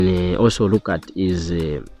also look at is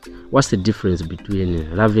what's the difference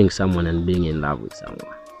between loving someone and being in love with someone?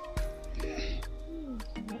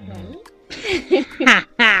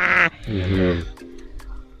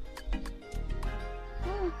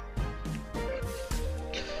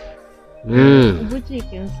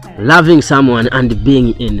 Loving someone and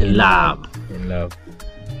being in love. In love.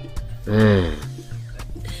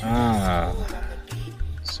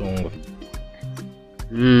 Song.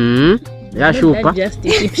 Yeah, sure. Just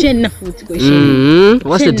Egyptian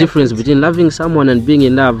What's the difference between loving someone and being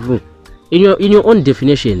in love? In your own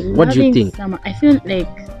definition, what do you think? I feel like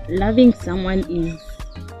loving someone is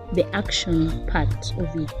the action part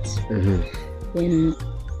of it.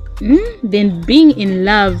 Then being in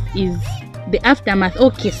love is the aftermath.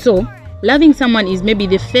 Okay, so loving someone is maybe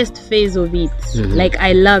the first phase of it. Like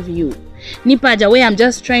I love you. Nipaja where I'm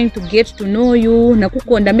just trying to get to know you.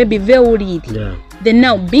 Nakukonda maybe very. Yeah. Then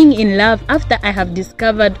now being in love after I have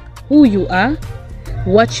discovered who you are,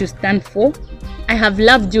 what you stand for, I have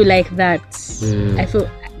loved you like that. I feel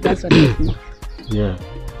that's what I think. Yeah.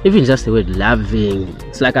 Even just the word loving,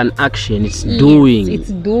 it's like an action. It's doing. It's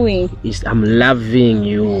doing. I'm loving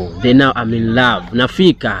you. Then now I'm in love.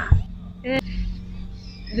 Nafika.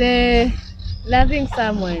 The loving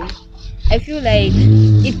someone, I feel like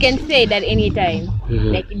it can say it at any time.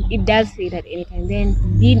 Like it does say it at any time. Then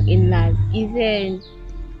being in love, even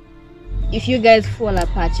if you guys fall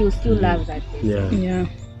apart, you'll still love that person. Yeah.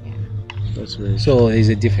 That's right. So there's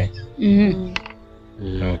a difference.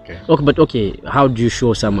 Okay, but how do you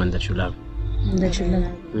show someone that you love? That you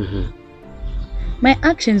love. My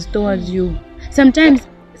actions towards you. Sometimes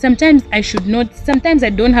I should not. Sometimes I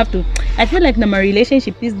don't have to. I feel like my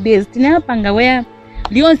relationship these days. Tinapanga where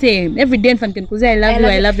Leon say every day I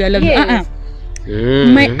love you.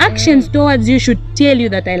 My actions towards you should tell you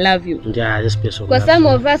that I love you. Yeah, this person. Because some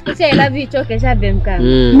of us could say I love you,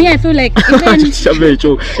 me, I feel like I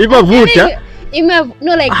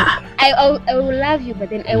will love you, but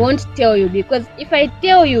then I won't tell you, because if I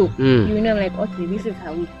tell you, you know, like, okay, this is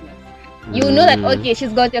her weakness. You know that, okay,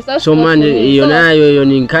 she's got herself. So man, you know, you're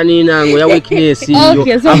weakness.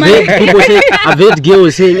 Okay, so people say, I've heard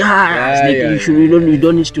girls saying, you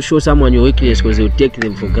don't need to show someone your weakness because they'll take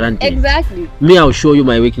them for granted. Exactly. Me, I'll show you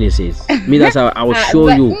my weaknesses. Me, that's how I'll show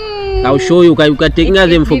you. I'll show you. You can take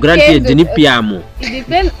them for granted. It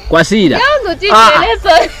depends. Kwasida. I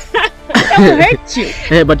will hurt you.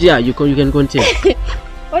 But yeah, you can continue.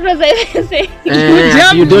 What was I saying?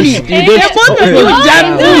 You don't.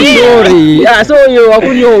 Sorry. So you are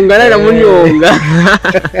but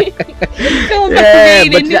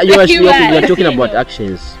you are talking about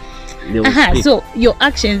actions. So your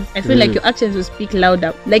actions, I feel like your actions will speak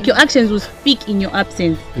louder. Like your actions will speak in your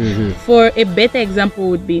absence. For a better example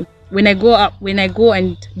would be when I go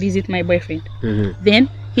and visit my boyfriend. Then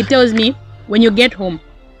he tells me, when you get home,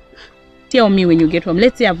 tell me when you get home.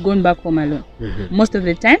 Let's say I've gone back home alone. Most of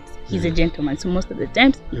the times he's a gentleman, so most of the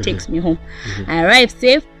times he takes me home. I arrive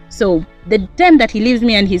safe. So the time that he leaves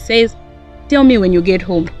me and he says, tell me when you get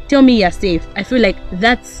home, tell me you're safe, I feel like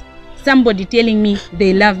that's somebody telling me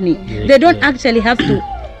they love me. They don't actually have to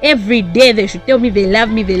every day they should tell me they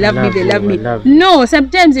love me. No,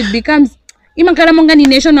 sometimes it becomes Imakaramongani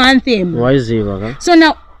national anthem. Why is it? So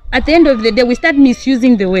now at the end of the day we start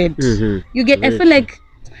misusing the word. You get, I feel like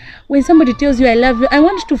when somebody tells you I love you, I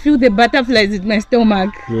want to feel the butterflies in my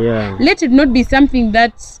stomach. Yeah. Let it not be something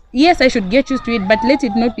that, yes, I should get used to it, but let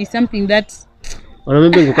it not be something that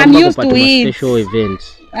I'm used to it. Special event.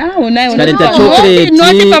 Not for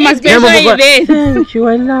my special event. Thank you,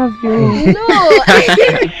 I love you. No.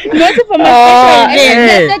 Not for my special event.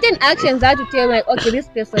 There's certain actions that to tell like, okay, this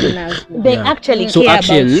person loves me. They actually so care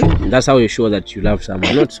action, about you. that's how you show that you love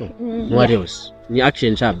someone. Not so. What else? The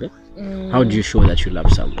action, Chabe. How do you show that you love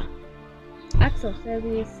someone? Acts of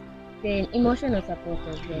service, then emotional support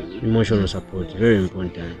as well. Emotional support, very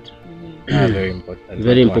important. Very important.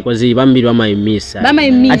 Very important, because you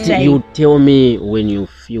tell me when you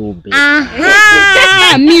feel bad.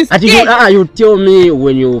 You tell me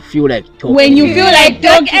when you feel like talking. When you feel like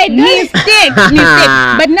talking, mistake.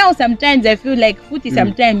 But now sometimes I feel like Futi,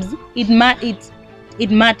 sometimes it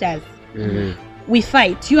matters. We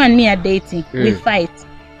fight. You and me are dating. We fight.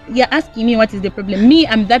 You're asking me what is the problem. Me,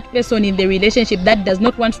 I'm that person in the relationship that does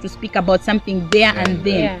not want to speak about something there and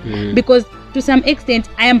then. Because to some extent,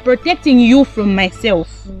 I am protecting you from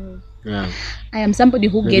myself. I am somebody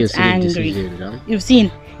who gets angry. You've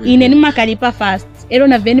seen. In any makalipa fast,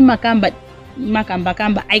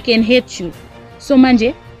 I can hate you. So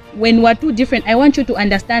manje, when we're two different, I want you to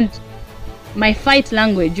understand my fight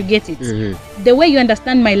language. You get it? The way you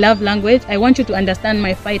understand my love language, I want you to understand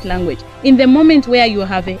my fight language. In the moment where you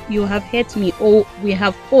have hurt me, or we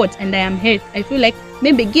have fought and I am hurt, I feel like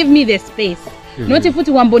maybe give me the space. Not if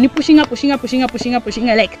you want pushing up,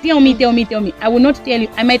 like tell me. I will not tell you.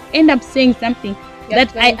 I might end up saying something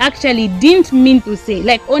that I actually didn't mean to say.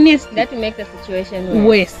 Like honestly, that will make the situation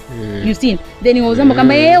worse. You see? Then he was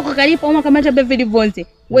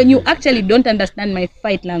when you actually don't understand my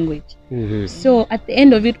fight language. So at the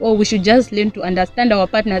end of it all, we should just learn to understand our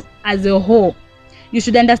partners as a whole. You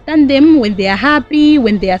should understand them when they are happy,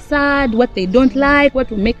 when they are sad, what they don't like, what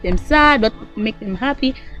will make them sad, what will make them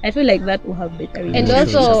happy. I feel like that will have better results. And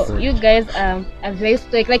also, you guys are very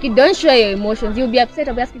stoic. Like, you don't show your emotions. You'll be upset.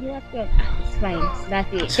 I'll be asking you, what's wrong? It's fine.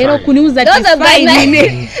 That's it. Those are bad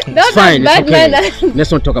men. Those are bad men.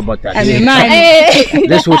 Let's not talk about that. As a man.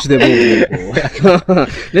 Let's watch the movie.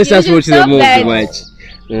 Let's just watch the movie too much.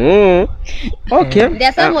 Okay. There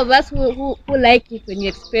are some of us who like it when you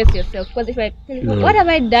express yourself. Because if I tell you, what have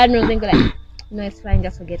I done? You'll think like, no, it's fine,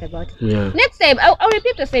 just forget about it. Next time, I'll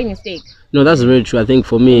repeat the same mistake. No, that's very true. I think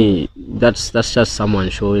for me, that's just someone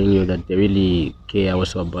showing you that they really care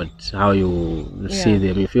also about how you see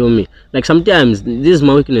them. You feel me? Like sometimes, this is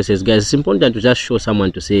my weaknesses, guys. It's important to just show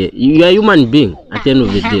someone to say, you're a human being at the end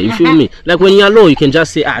of the day. You feel me? Like when you're low, you can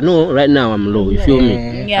just say, no, right now I'm low. You feel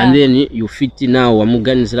me? Yeah. And then you fit in now,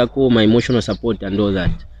 my emotional support and all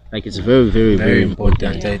that. Like it's very, very, very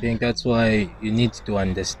important. I think that's why you need to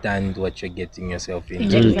understand what you're getting yourself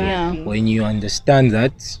into. Yeah. When you understand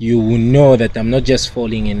that, you will know that I'm not just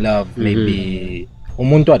falling in love. Maybe a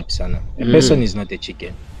person is not a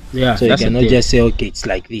chicken. Yeah, so you cannot just say, okay, it's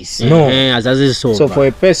like this. No. So for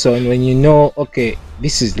a person, when you know, okay,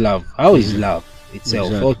 this is love. How is love itself?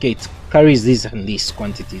 Exactly. Okay, it carries this and these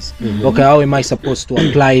quantities. Okay, how am I supposed to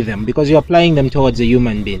apply them? Because you're applying them towards a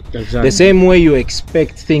human being. Exactly. The same way you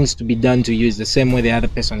expect things to be done to you is the same way the other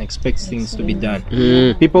person expects things to be done.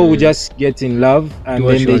 People will just get in love and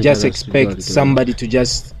then they just expect somebody to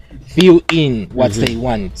just fill in what they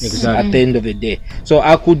want at the end of the day. So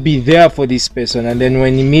I could be there for this person, and then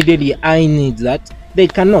when immediately I need that, they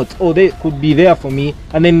cannot. Or they could be there for me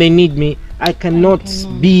and then they need me, I cannot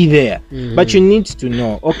be there. But you need to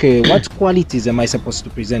know, okay, what qualities am I supposed to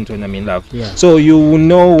present when I'm in love? So you will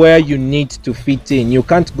know where you need to fit in. You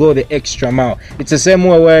can't go the extra mile. It's the same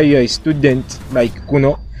way where you're a student like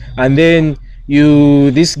Kuno, and then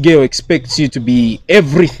this girl expects you to be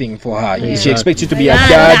everything for her. She expects you to be a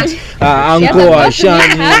dad, uncle, a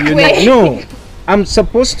shani. No, I'm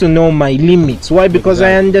supposed to know my limits. Why? Because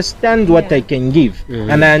I understand what I can give,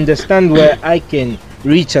 and I understand where I can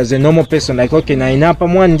reach as a normal person. Like, okay, if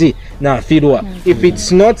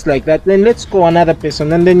it's not like that, then let's go another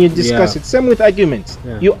person, and then you discuss it. Same with arguments.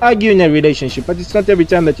 You argue in a relationship, but it's not every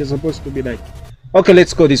time that you're supposed to be like, okay,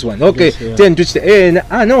 let's go this one. Okay,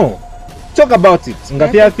 no. Talk about it.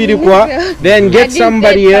 Then get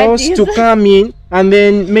somebody else to come in and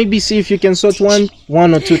then maybe see if you can sort one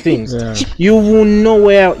or two things. You will know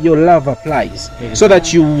where your love applies, so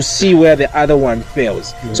that you will see where the other one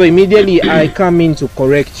fails. So immediately I come in to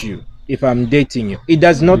correct you if I'm dating you. It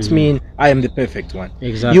does not mean I am the perfect one.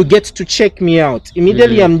 You get to check me out.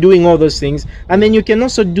 Immediately I'm doing all those things, and then you can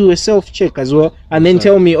also do a self-check as well, and then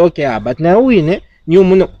tell me, okay, but now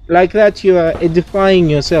like that, you are edifying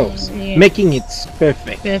yourselves, making it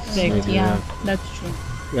perfect. Yeah, that's true.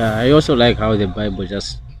 Yeah, I also like how the Bible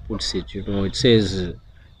just puts it. It says,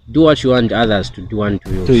 do what you want others to do unto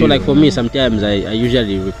you. So like for me, sometimes I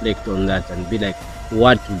usually reflect on that and be like,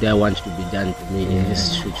 what do I want to be done to me in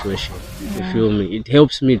this situation? You feel me? It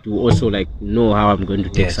helps me to also like know how I'm going to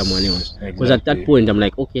take someone else. Because at that point I'm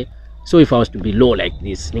like, okay, so if I was to be low like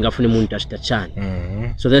this, so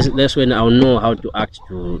that's when I'll know how to act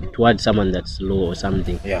towards someone that's low or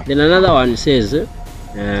something. Then another one says, but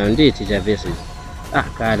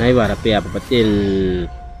then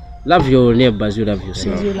love your neighbors, you love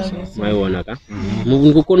yourself. My one, one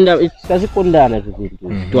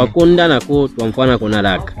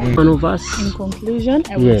of us. In conclusion,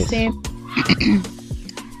 I would say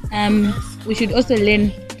we should also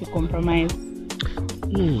learn to compromise.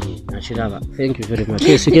 Thank you very much.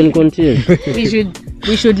 Yes, you can continue.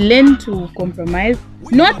 we should learn to compromise.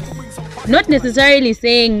 Not necessarily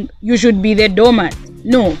saying you should be the doormat.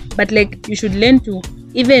 No, but like you should learn to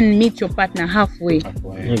even meet your partner halfway.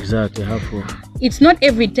 Exactly, halfway. It's not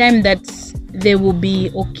every time that they will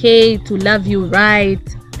be okay to love you right.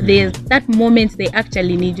 There's that moment they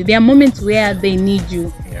actually need you. There are moments where they need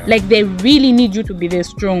you. Like they really need you to be the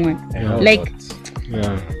strong one.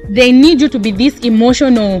 They need you to be this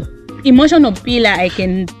emotional pillar I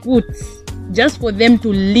can put just for them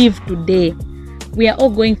to live today. We are all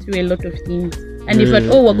going through a lot of things, and if at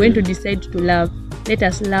all we're going to decide to love, let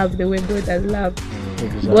us love the way God has loved.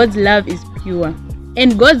 God's love is pure,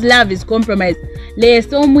 and God's love is compromised.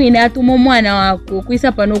 Leso mwina atumo mwana wako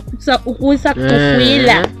kuisa pano kuisa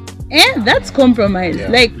kufuila. That's compromise.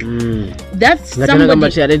 Like that's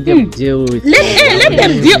somebody. Let them deal with. Let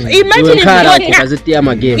them deal. Imagine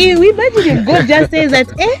if God just says that,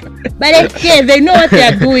 but okay, they know what they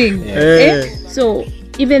are doing. So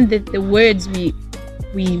even the words we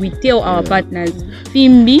tell our partners.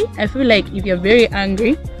 Fimbi, I feel like if you're very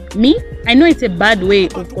angry, I know it's a bad way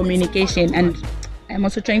of communication, and I'm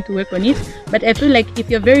also trying to work on it. But I feel like if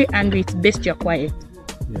you're very angry, it's best you're quiet.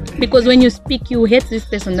 Because when you speak, you hate this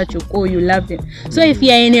person that you call, you love them. So if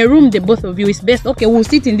you're in a room, the both of you, it's best, okay, we'll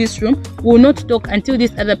sit in this room, we'll not talk until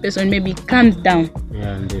this other person maybe calms down.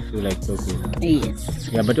 Yeah, and they feel like talking. Yes.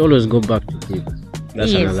 Yeah, but always go back to sleep.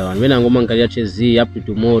 That's another one. When I'm going to Z up to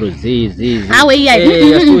tomorrow, Z. You have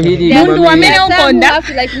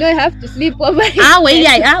to sleep over.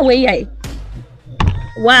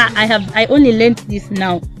 Wow, I only learned this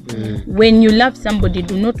now. When you love somebody,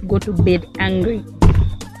 do not go to bed angry.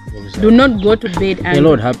 Do not go to bed angry. A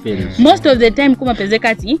lot happens. Most of the time,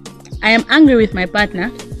 I am angry with my partner.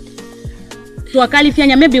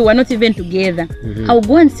 Maybe we're not even together. I'll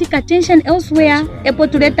go and seek attention elsewhere. Able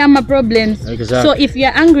to let my problems. Exactly. So if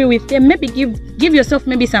you're angry with them, maybe give yourself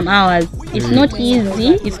maybe some hours. It's not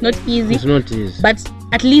easy. It's not easy. But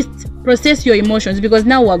at least process your emotions, because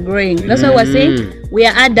now we're growing. That's why we're saying we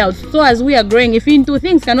are adults. So as we are growing, if you into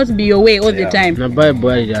things cannot be your way all the time. Na Bible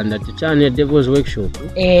and the channel Devil's Workshop.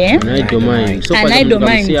 I don't mind. So I don't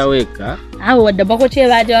mind. I'm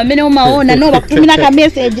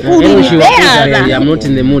not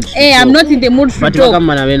in the mood. I'm not in the mood for talk.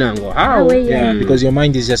 Because your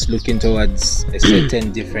mind is just looking towards a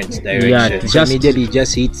certain different direction. Yeah, just immediately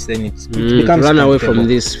just hits, then it becomes run away from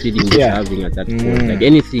this feeling you're having at that point. Like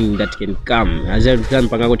anything that can come, as every time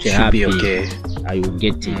happy, okay. I will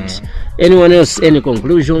get it. Anyone else? Any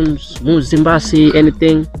conclusions? Muzimbasi?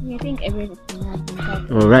 Anything? I think everything has been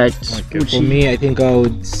covered. All right. Okay. For me, I think I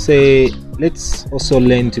would say let's also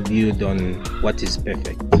learn to build on what is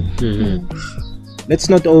perfect. Let's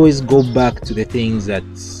not always go back to the things that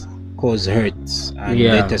cause hurts and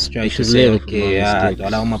let us try to say, okay,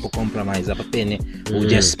 compromise.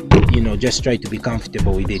 We'll just try to be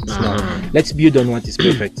comfortable with it. No, let's build on what is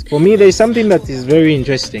perfect. For me, there is something that is very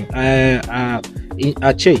interesting. At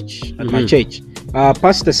church, at my church,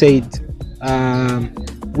 pastor said,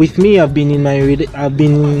 with me, I've been in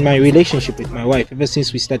my relationship with my wife ever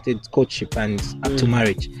since we started courtship and up to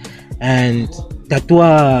marriage, and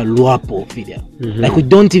tatwa luapo filia. Like we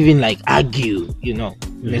don't even like argue,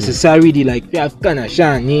 necessarily like I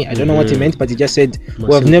don't know what he meant, but he just said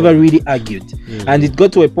we have never really argued, and it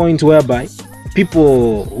got to a point whereby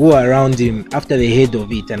people who are around him, after they heard of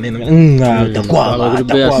it, and then he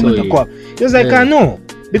was like, no.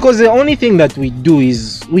 Because the only thing that we do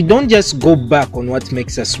is we don't just go back on what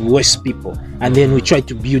makes us worse people and then we try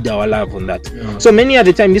to build our love on that. So many of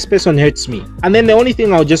the time this person hurts me, and then the only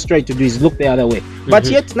thing I'll just try to do is look the other way. But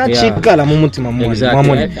yet not and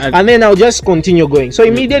then I'll just continue going. So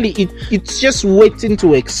immediately it's just waiting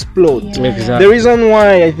to explode. The reason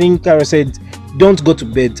why I think Kara said don't go to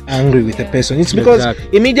bed angry with a person, it's because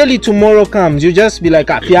immediately tomorrow comes, you just be like,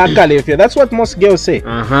 that's what most girls say. You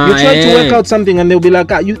try to work out something and they'll be like,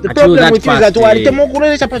 the problem with you is that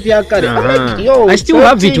I still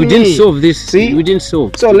have it, we didn't solve this. See? We didn't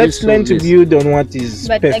solve. So let's learn to build on what is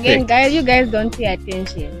perfect. Again, guys, you guys don't pay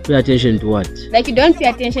attention. Pay attention to what? Like you don't pay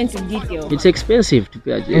attention to detail. It's expensive to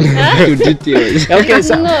pay attention to details. Okay,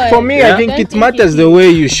 so for me, I think it matters the way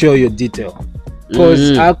you show your detail.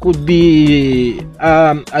 Because I could be,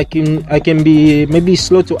 I can be maybe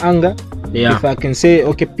slow to anger. If I can say,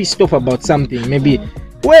 okay, pissed off about something, maybe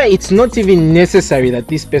where it's not even necessary that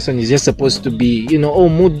this person is just supposed to be,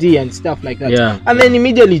 moody and stuff like that. And then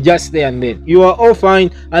immediately just there and then you are all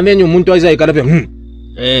fine, and then you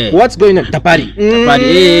what's going on? Tapari.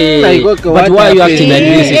 Like, okay, but why are you acting like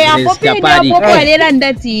this? Tapari.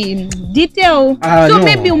 Detail. So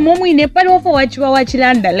maybe umomu inepalo for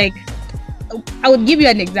wachilanda. Like, I would give you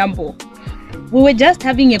an example. We were just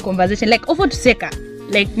having a conversation, like offer to seka.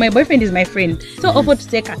 like my boyfriend is my friend, so offer to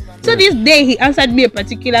take her. So this day he answered me a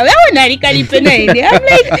particular way. I'm like,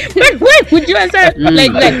 but why would you answer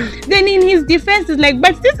like that? Then in his defense is like,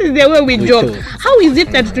 but this is the way we joke. How is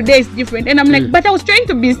it that today is different? And I'm like, but I was trying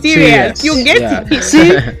to be serious. You get it?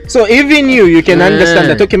 See, so even you can understand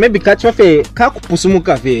that. Okay, maybe catch off a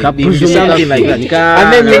kakupusumuka something like that.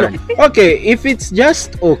 And then okay, if it's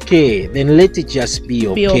just okay, then let it just be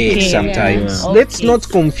okay. Sometimes let's not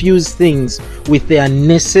confuse things with their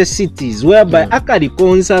necessities, whereby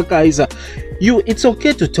it's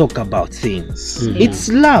okay to talk about things. It's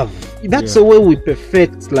love. That's the way we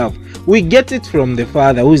perfect love. We get it from the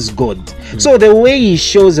Father, who is God. So the way he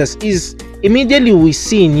shows us is immediately we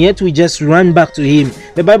sin, yet we just run back to him.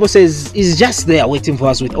 The Bible says he's just there waiting for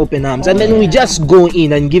us with open arms, and then we just go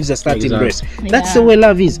in and gives us that embrace. That's the way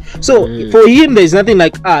love is. So for him, there's nothing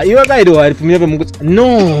like you are guy no.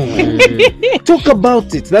 Talk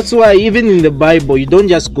about it. That's why even in the Bible, you don't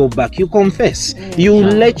just go back, you confess. You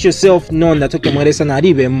let yourself know that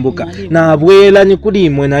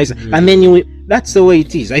and then that's the way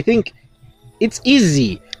it is. I think it's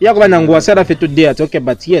easy. But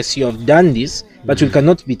yes, you have done this, but we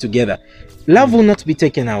cannot be together. Love will not be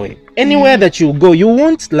taken away. Anywhere that you go, you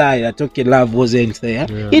won't lie that okay, love wasn't there.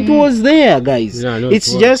 It was there, guys.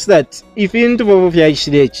 It's just that if you focus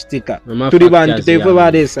more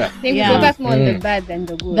on the bad than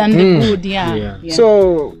the good.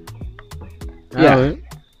 So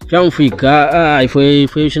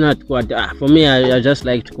for me, I just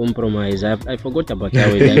like to compromise. I forgot about that.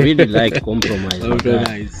 I really like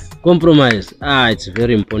compromise. Compromise, it's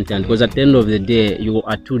very important, because at the end of the day, you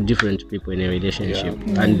are two different people in a relationship,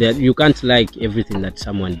 and that you can't like everything that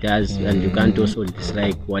someone does, and you can't also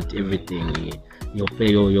dislike what everything your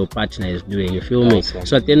partner is doing. You feel me?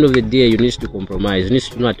 So at the end of the day, you need to compromise. You need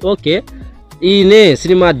to know, okay, ine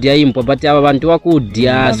sinima dia impo but abantu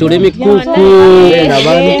wakudia, so let me cook not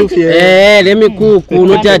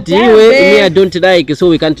that me I don't like, so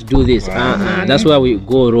we can't do this. That's where we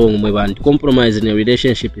go wrong. Compromise in a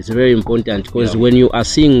relationship is very important, because when you are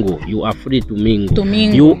single, you are free to mingle.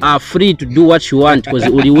 You are free to do what you want, because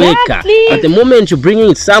uliweka. But the moment you bring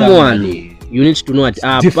in someone, you need to know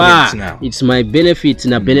that it's my benefit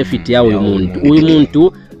na benefit ya uyu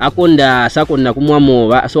muntu akonda sakonda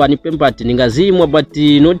kumwamo, so anipemba ati ningazimwa but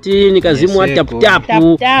not nikazimwa tap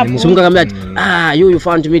simuka kambia you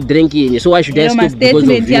found me drinking, so why should I stop because of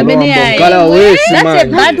you? That's a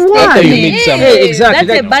bad statement. Exactly. That's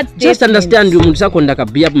a bad statement. Just understand you muntu sakonda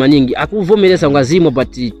kabia maningi akuvomereza ngazimwa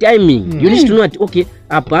but timing. You need to know that okay,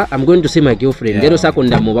 apa I'm going to see my girlfriend. Lero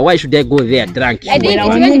sakonda moba, why should I go there drunk? I think it's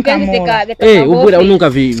when you can ubura ununka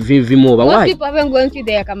vimoba. Why? People haven't gone through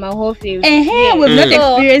there kama whole field. We've not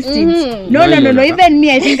experienced it. No. Even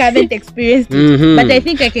me, I think I haven't experienced it, but I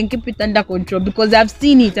think I can keep it under control because I've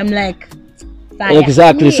seen it. I'm like, fire.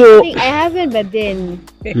 Exactly. So I haven't, but then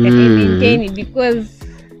I maintain it because.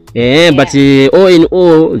 But all in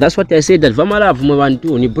all, that's what I said, that Vamara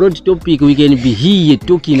ni broad topic, we can be here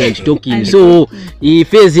talking and talking. So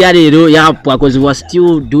because we were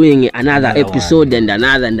still doing another episode and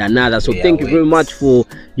another. So thank you very much for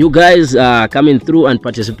you guys coming through and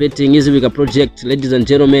participating. Easy Week project, ladies and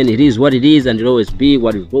gentlemen, it is what it is, and it always be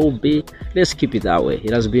what it will be. Let's keep it that way.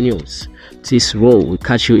 It has been yours. This roll. We'll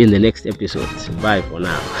catch you in the next episode. Bye for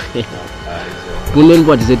now.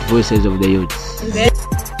 What is it, voices of the youths?